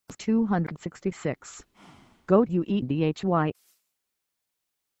266. Go to EDHY.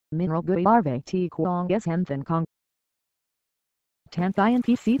 Mineral Gui Arve T Quang S Henthan Kong.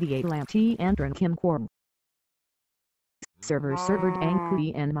 TanNguyenPC The Lam T Andron Kim Quang. Server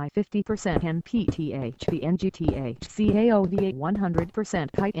TanNguyenChan my 50% NPTH the NGTH CAO the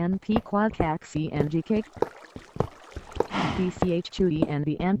 100% Kite NP Quad CAC CNGK PCH2D and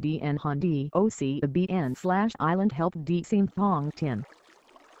the NDN Hondi OC BN / Island Help D Sim Thong Tin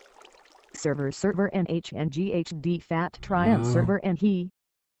Server NHNGHD Fat Triumph Server and He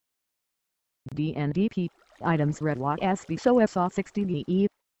DNDP Items Red Watt SB SOSA 60DE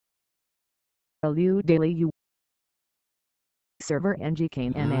LU Daily U Server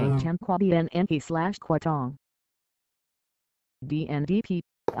NGCAME NHM Quabian NE / Quatong DNDP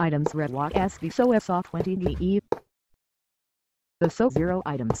Items Red Watt SB SOSA 20DE The SO 0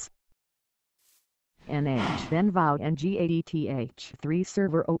 items NH then Vow NGADTH 3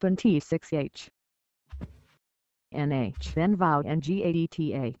 Server Open T6H NH then Vow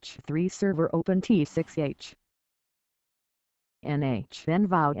NGADTH 3 Server Open T6H NH then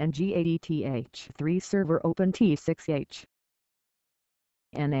Vow NGADTH 3 Server Open T6H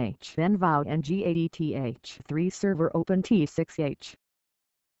NH then Vow NGADTH 3 Server Open T6H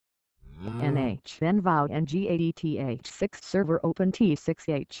NH then Vow NGADTH 6 Server Open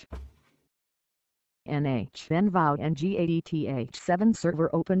T6H NH then Vow NGADTH 7 Server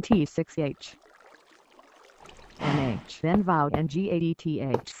Open T6H NH then Vow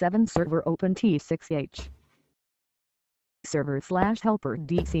NGADTH 7 Server Open T6H Server / helper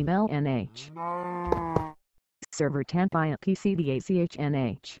DCML NH Server TanNguyenPC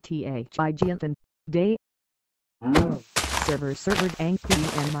DACHNH THIGNThan Day Server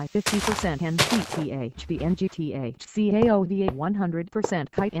TanNguyenChan my 50% NPTH the NGTH CAO the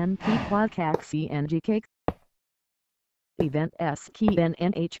 100% Kite NP Quad CAC CNGK Event SKN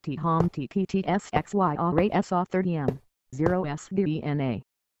NHT HOM TPTS XY rate SA 30M 0 SDNA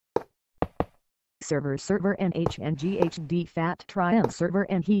Server NHNGHD Fat Triumph Server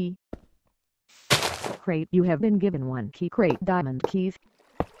and He Crate You have been given 1 key crate diamond keys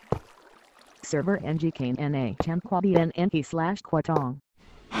Server NGCAME NHM Quabian NE / Quatong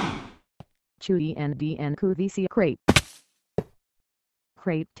Chui NDN VC Crate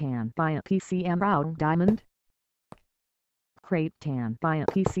Crate TanNguyenPC Emerald Diamond Crate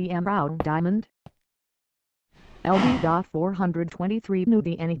TanNguyenPC Emerald Diamond LB.423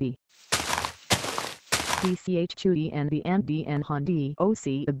 Newbie NEB PCH2D and the NDN Hondi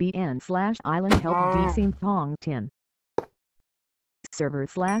OC BN / Island Help D Sim Thong Tin Server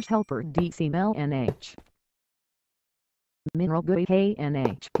 / helper DCML NH Mineral Gui Hey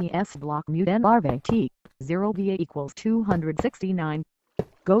NH PS Block Muten Arve T 0 VA equals 269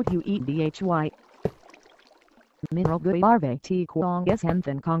 Go to EDHY Mineral Gui Arve T Quang S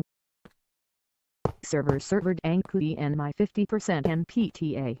Henthan Kong Server TanNguyenChan my 50%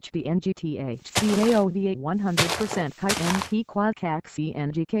 NPTH the NGTH CAO the 100% Kite NP Quad CAC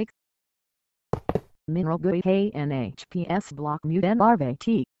CNGK Mineral Gui Hey NH PS Block Muten Arve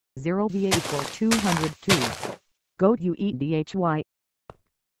T 0 VA equals 202 Go to EDHY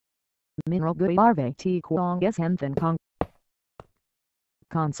Mineral Gui Arve T Quang S Henthan Kong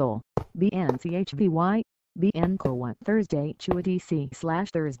Console BNCHVY BN Co1 Thursday Chua DC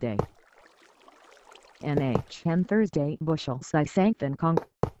 / Thursday NH 10 Thursday Bushel Sai Sancthan Kong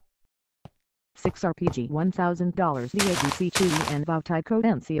 6 RPG $1,000 VABC Chui and Vautai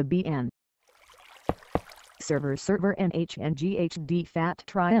Codencia BN Server NHNGHD Fat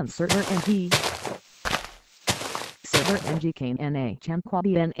Triumph Server and He Server NGCAME NHM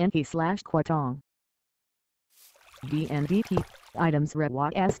Quabian NE / Quatong DNDP Items Red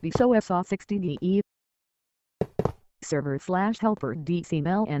Watt SB SOSA 60DE Server / helper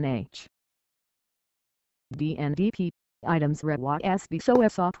DCML NH DNDP Items Red Watt SB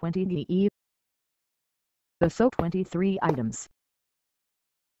SOSA 20DE The SO 23 items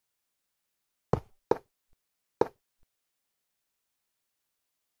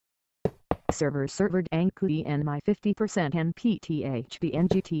Server TanNguyenChan my 50% NPTH the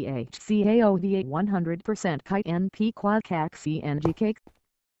NGTH CAO the 100% Kite NP Quad CAC CNGK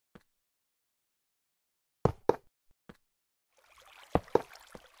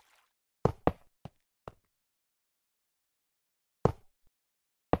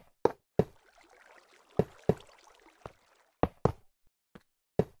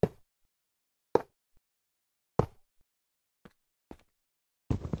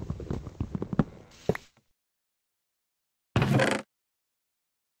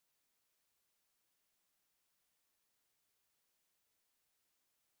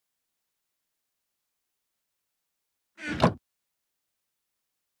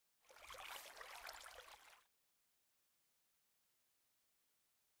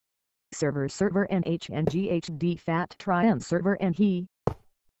server NHNGHD fat try and server and he.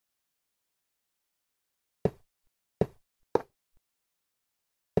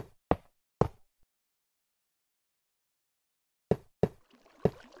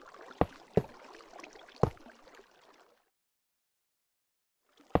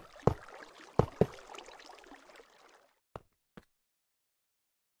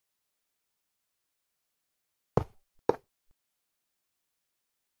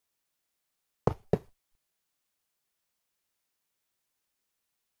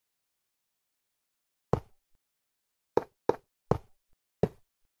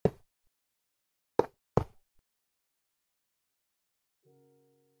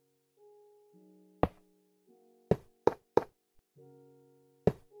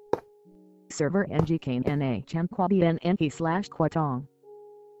 Server NGCANE NHM QUABIEN NE/QUATONG.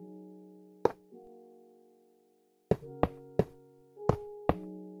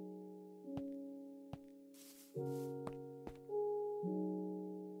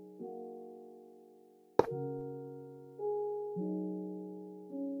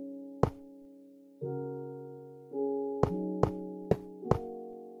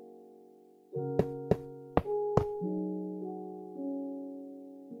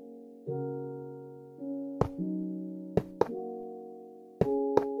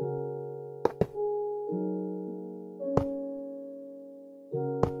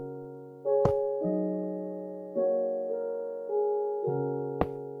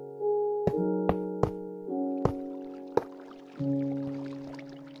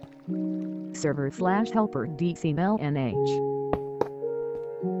 Server/helper DCMLNH.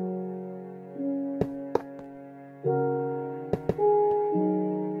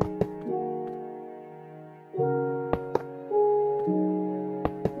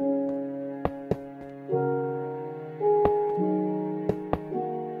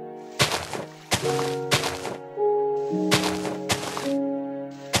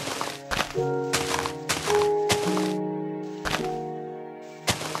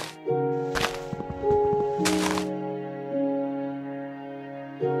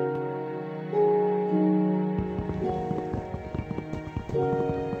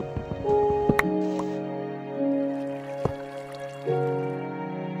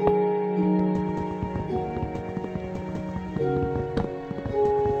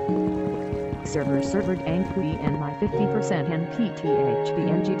 Server TanNguyenPC by 50% NPTHB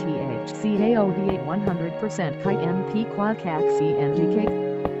NGTHCAOV 100% kite NP quad CAC CNGK.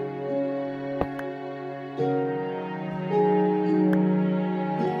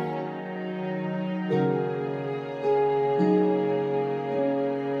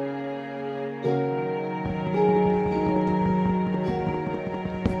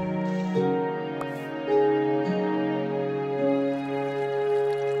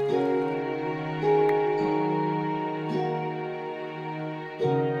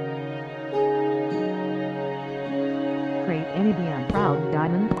 NGUYên proud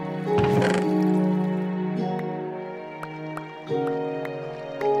diamond.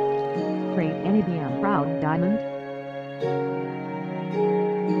 Create NGUYên proud diamond.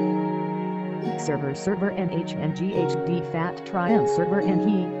 Server NHNGHD fat try and server and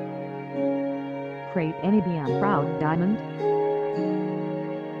he. Create NGUYên proud diamond.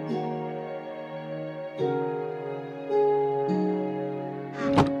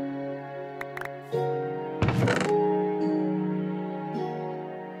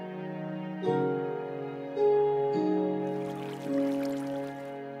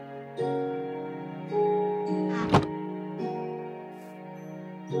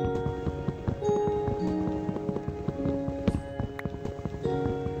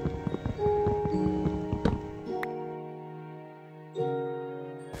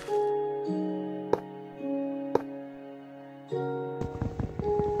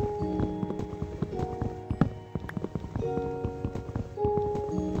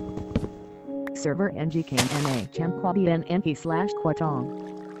 Server NGCANE NHM QUABIEN NE/QUATONG.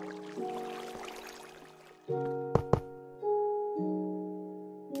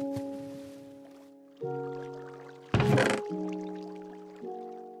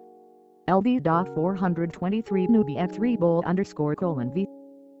 LB.423 newbie at 3 bowl _ V.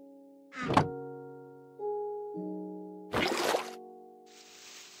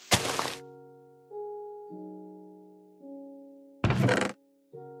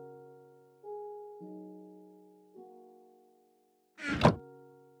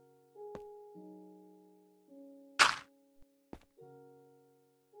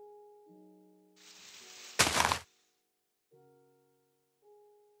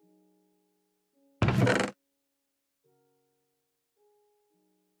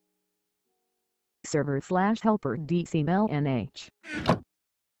 server/helper DCMLNH.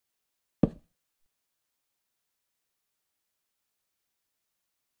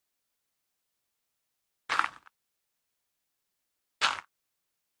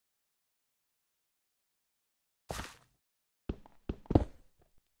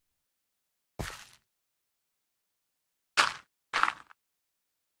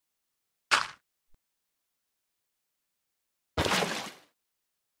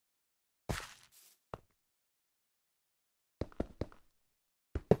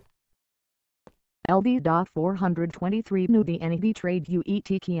 LV.423 New DND Trade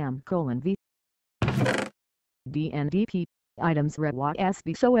UETKM :V DNDP Items Red Watt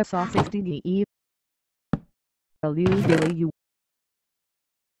SB So SO 60 DE Daily U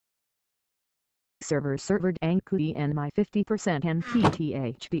Server TanNguyenChan my 50%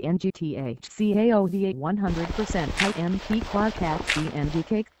 NPTHB NGTH CAODA 100% NP Quadcat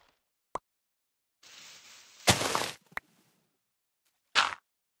CNGK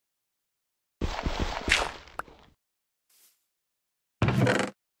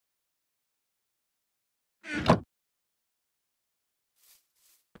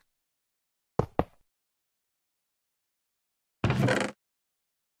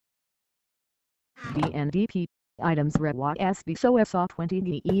DNDP Items Red Watt SB So SO 20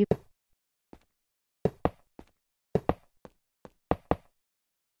 DE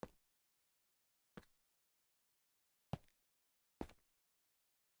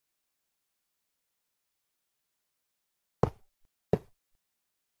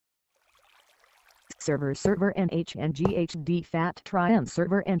Server NHNGHD Fat Tryon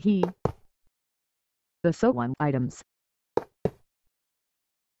Server and he The So 1 Items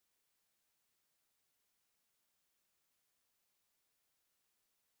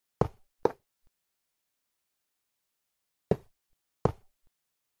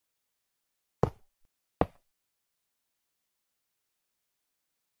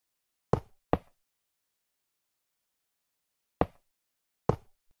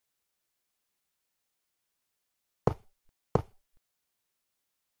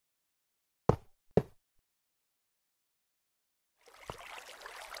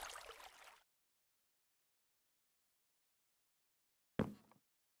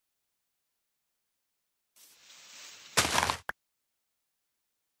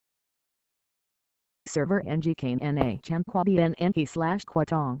Server NGKN NHN Quabien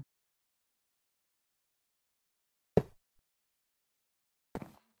NP/Quatong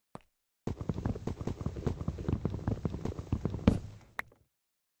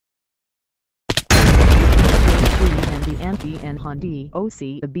NBN Hondi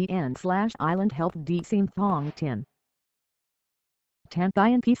OC BN/Island Help D Thong Tin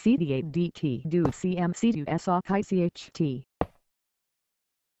TanNguyenPC DT Do CMC Do SO CHT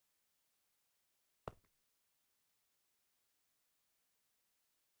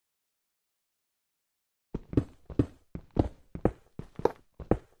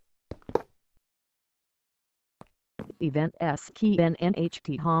Event SKN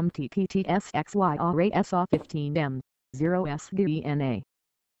NHT HOM TPTSXY Array SO 15M 0SDNA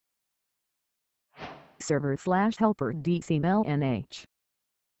Server/helper DCMLNH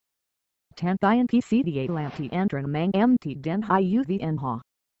TanNguyenPC DA Lamp Antron Mang MT Den Hai UVN Ha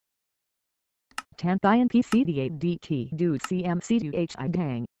TanNguyenPC DA DT Do CMC Do HI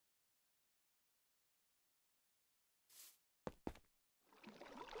Dang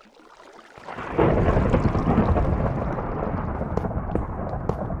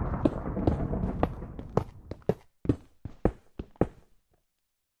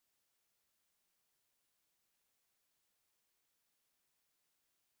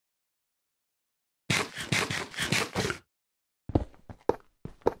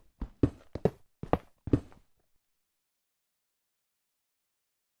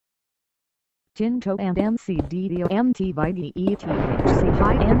Tinto and MCDDO MT by DETHC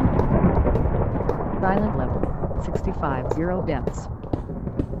high N Silent level 65 0 depths.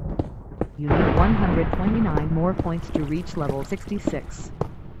 You need 129 more points to reach level 66.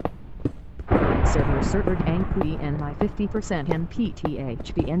 Server TanNguyenChan my 50%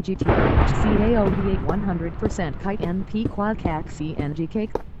 NPTHB NGTH CAODA 100% Kite NP Quadcat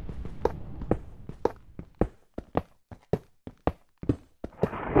CNGK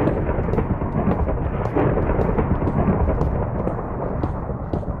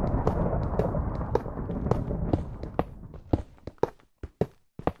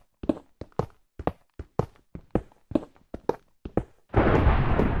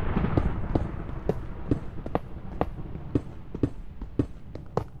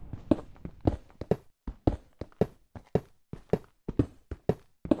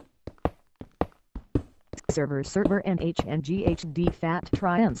server NHNGHD fat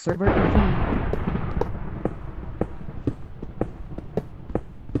try and server NV.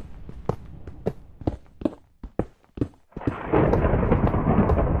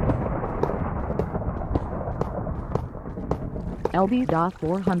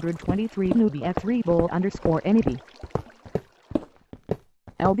 LB.423 newbie X3 bowl underscore NEB.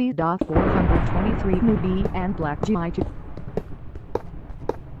 LB.423 newbie and black GI2.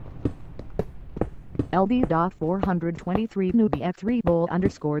 LB.423 newbie X3 bowl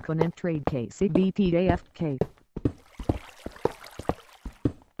underscore Conan trade KCBPAFK.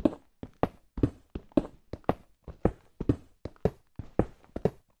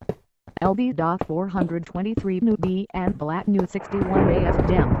 LB.423 newbie and black new 61 AF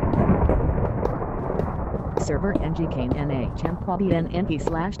dem. Server NGUYêN/TRONG.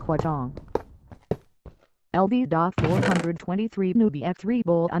 LB.423 newbie X3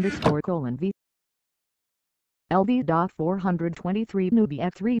 bowl underscore colon V. LB.423 newbie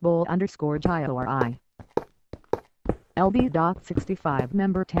X3 bowl underscore GIORI. LB.65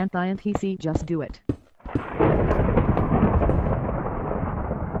 member TanNguyenPC just do it.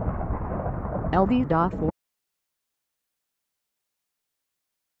 LB.4